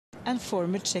and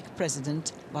former Czech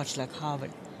President Václav Havel.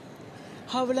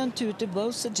 Havel and Tutu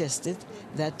both suggested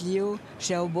that Liu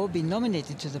Xiaobo be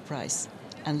nominated to the prize,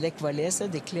 and Lech Walesa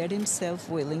declared himself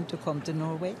willing to come to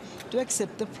Norway to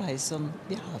accept the prize on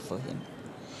behalf of him.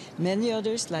 Many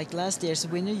others, like last year's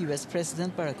winner, US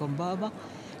President Barack Obama,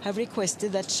 have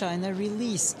requested that China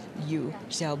release Liu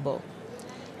Xiaobo,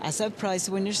 as have prize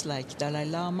winners like Dalai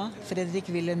Lama, Frederick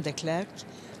Willem de Klerk,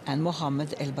 and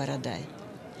Mohammed El Baradei.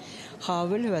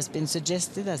 Havel, who has been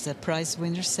suggested as a prize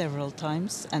winner several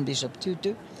times, and Bishop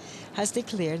Tutu, has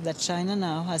declared that China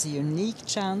now has a unique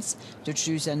chance to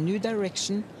choose a new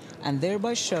direction and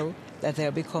thereby show that they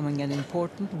are becoming an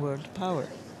important world power.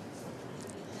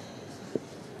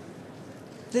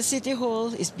 The City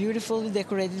Hall is beautifully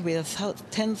decorated with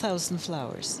 10,000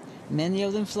 flowers, many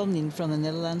of them flown in from the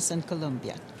Netherlands and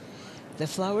Colombia. The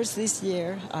flowers this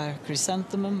year are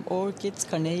chrysanthemum, orchids,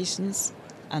 carnations,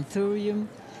 anthurium,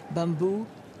 bamboo,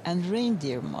 and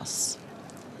reindeer moss.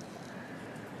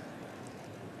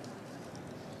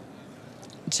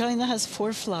 China has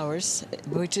 4 flowers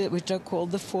which are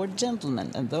called the 4 gentlemen,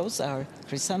 and those are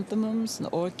chrysanthemums,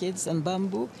 orchids, and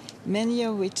bamboo, many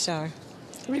of which are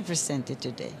represented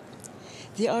today.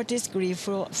 The artist Guy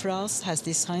Fras has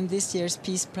designed this year's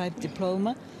Peace Prize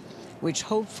diploma, which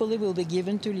hopefully will be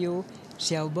given to Liu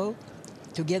Xiaobo,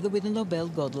 together with the Nobel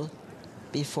Godel,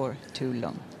 before too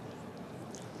long.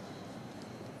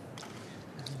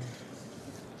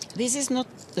 This is not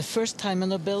the first time a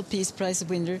Nobel Peace Prize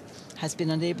winner has been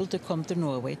unable to come to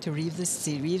Norway to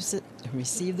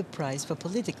receive the prize for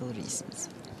political reasons.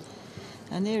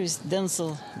 And here is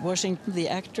Denzel Washington, the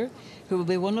actor, who will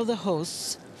be one of the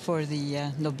hosts for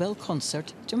the Nobel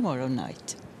concert tomorrow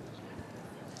night.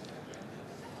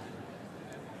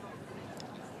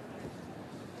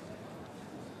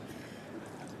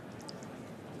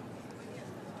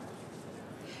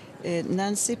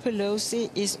 Nancy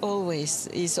Pelosi is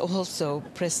also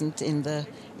present in the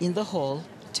hall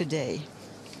today.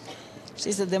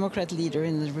 She's a Democrat leader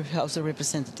in the House of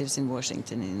Representatives in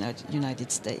Washington, in the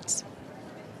United States.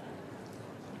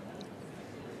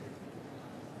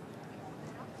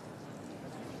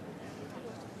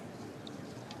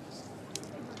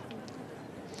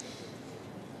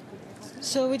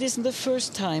 So it isn't the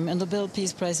first time a Nobel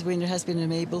Peace Prize winner has been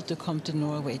unable to come to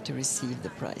Norway to receive the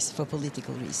prize for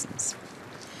political reasons.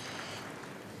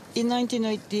 In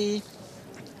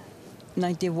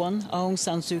 1991, Aung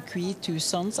San Suu Kyi's 2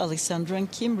 sons, Alexander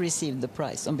and Kim, received the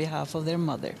prize on behalf of their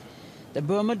mother. The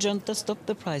Burma junta stopped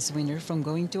the prize winner from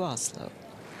going to Oslo.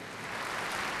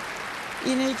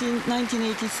 In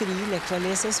 1983, Lech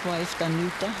Walesa's wife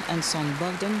Danuta and son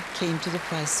Bogdan came to the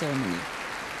prize ceremony.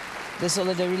 The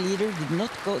Solidarity leader did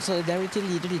not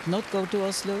go to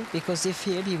Oslo because he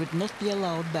feared he would not be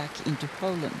allowed back into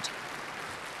Poland.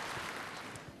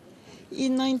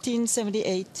 In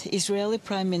 1978, Israeli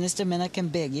Prime Minister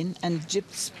Menachem Begin and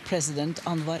Egypt's President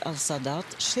Anwar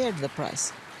al-Sadat shared the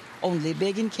prize. Only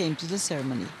Begin came to the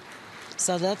ceremony.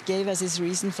 Sadat gave as his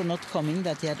reason for not coming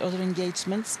that he had other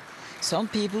engagements. Some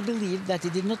people believed that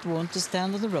he did not want to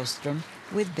stand on the rostrum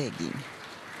with Begin.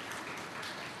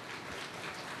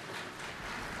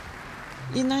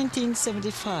 In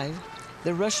 1975,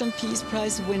 the Russian Peace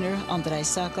Prize winner Andrei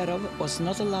Sakharov was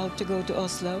not allowed to go to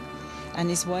Oslo, and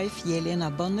his wife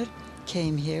Yelena Bonner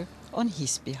came here on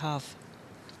his behalf.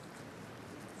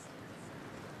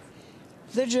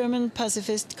 The German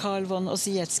pacifist Karl von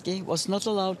Ossietzky was not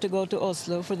allowed to go to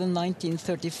Oslo for the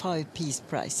 1935 Peace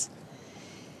Prize.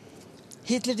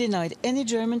 Hitler denied any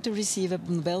German to receive a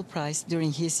Nobel Prize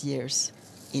during his years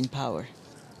in power.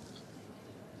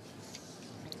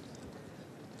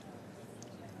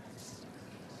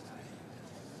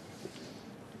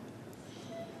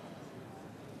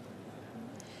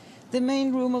 The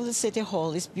main room of the City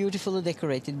Hall is beautifully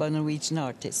decorated by Norwegian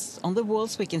artists. On the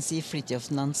walls we can see Fridtjof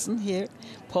Nansen here,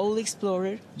 pole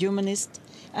explorer, humanist,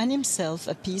 and himself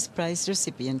a Peace Prize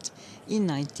recipient in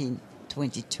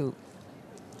 1922.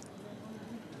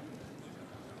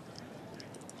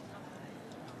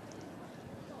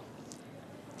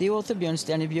 The author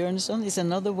Bjørnstjerne Bjørnson is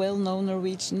another well-known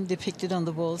Norwegian depicted on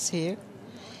the walls here.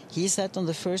 He sat on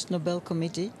the first Nobel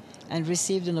Committee and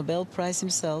received the Nobel Prize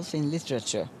himself in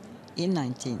literature in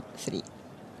 1903.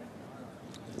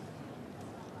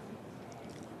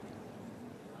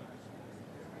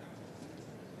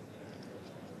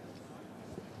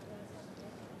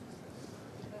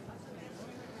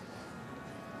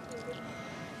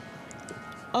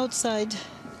 Outside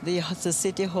the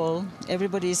City Hall,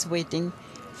 everybody is waiting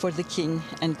for the King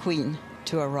and Queen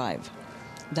to arrive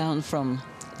down from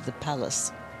the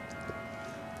palace.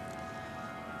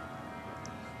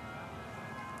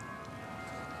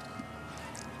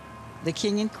 The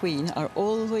King and Queen are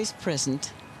always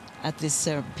present at this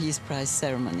Peace Prize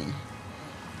ceremony.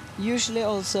 Usually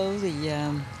also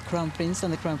the Crown Prince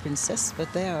and the Crown Princess,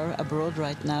 but they are abroad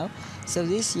right now. So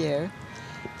this year,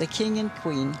 the King and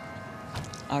Queen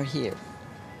are here.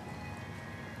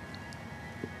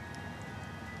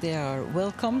 They are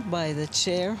welcomed by the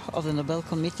chair of the Nobel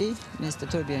Committee, Mr.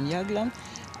 Torbjörn Jagland,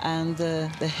 and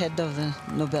the head of the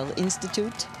Nobel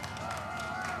Institute,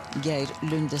 Geir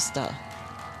Lundestad.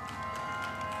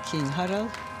 King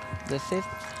Harald V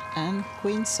and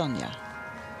Queen Sonja.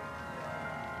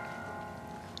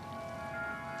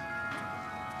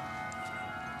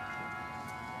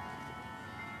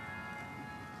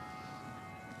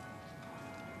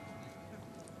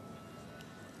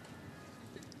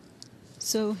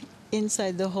 So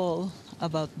inside the hall,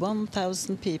 about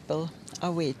 1,000 people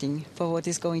are waiting for what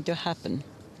is going to happen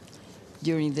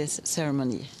during this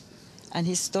ceremony, an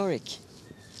historic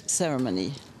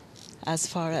ceremony as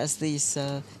far as these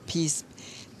Peace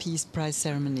Prize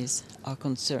ceremonies are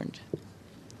concerned.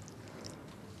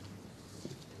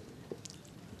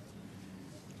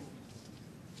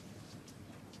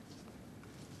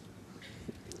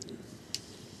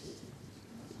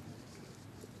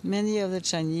 Many of the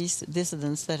Chinese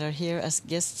dissidents that are here as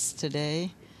guests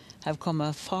today have come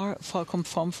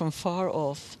from far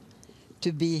off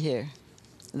to be here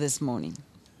this morning.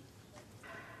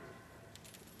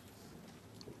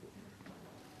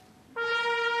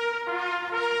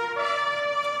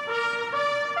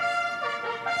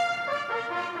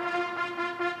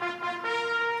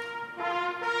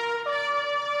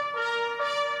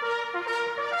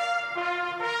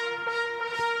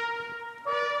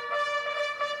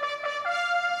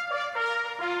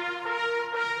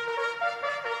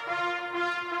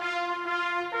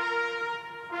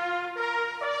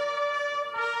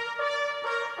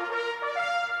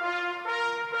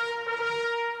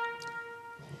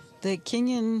 The King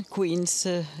and Queen's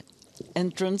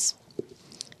entrance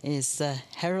is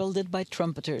heralded by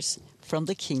trumpeters from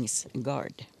the King's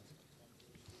Guard.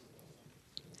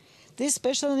 This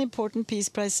special and important Peace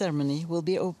Prize ceremony will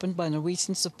be opened by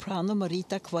Norwegian soprano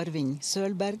Marita Kvarving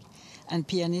Sølberg and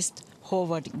pianist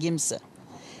Håvard Gimse.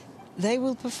 They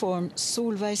will perform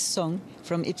Solveig's song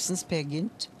from Ibsen's Peer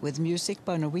Gynt with music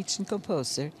by Norwegian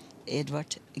composer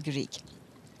Edvard Grieg.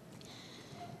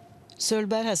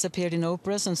 Sølberg has appeared in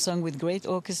operas and sung with great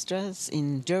orchestras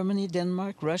in Germany,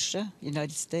 Denmark, Russia,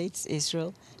 United States,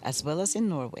 Israel, as well as in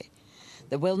Norway.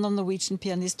 The well-known Norwegian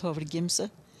pianist Håvard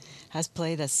Gimse has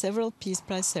played at several Peace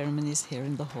Prize ceremonies here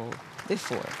in the hall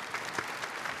before.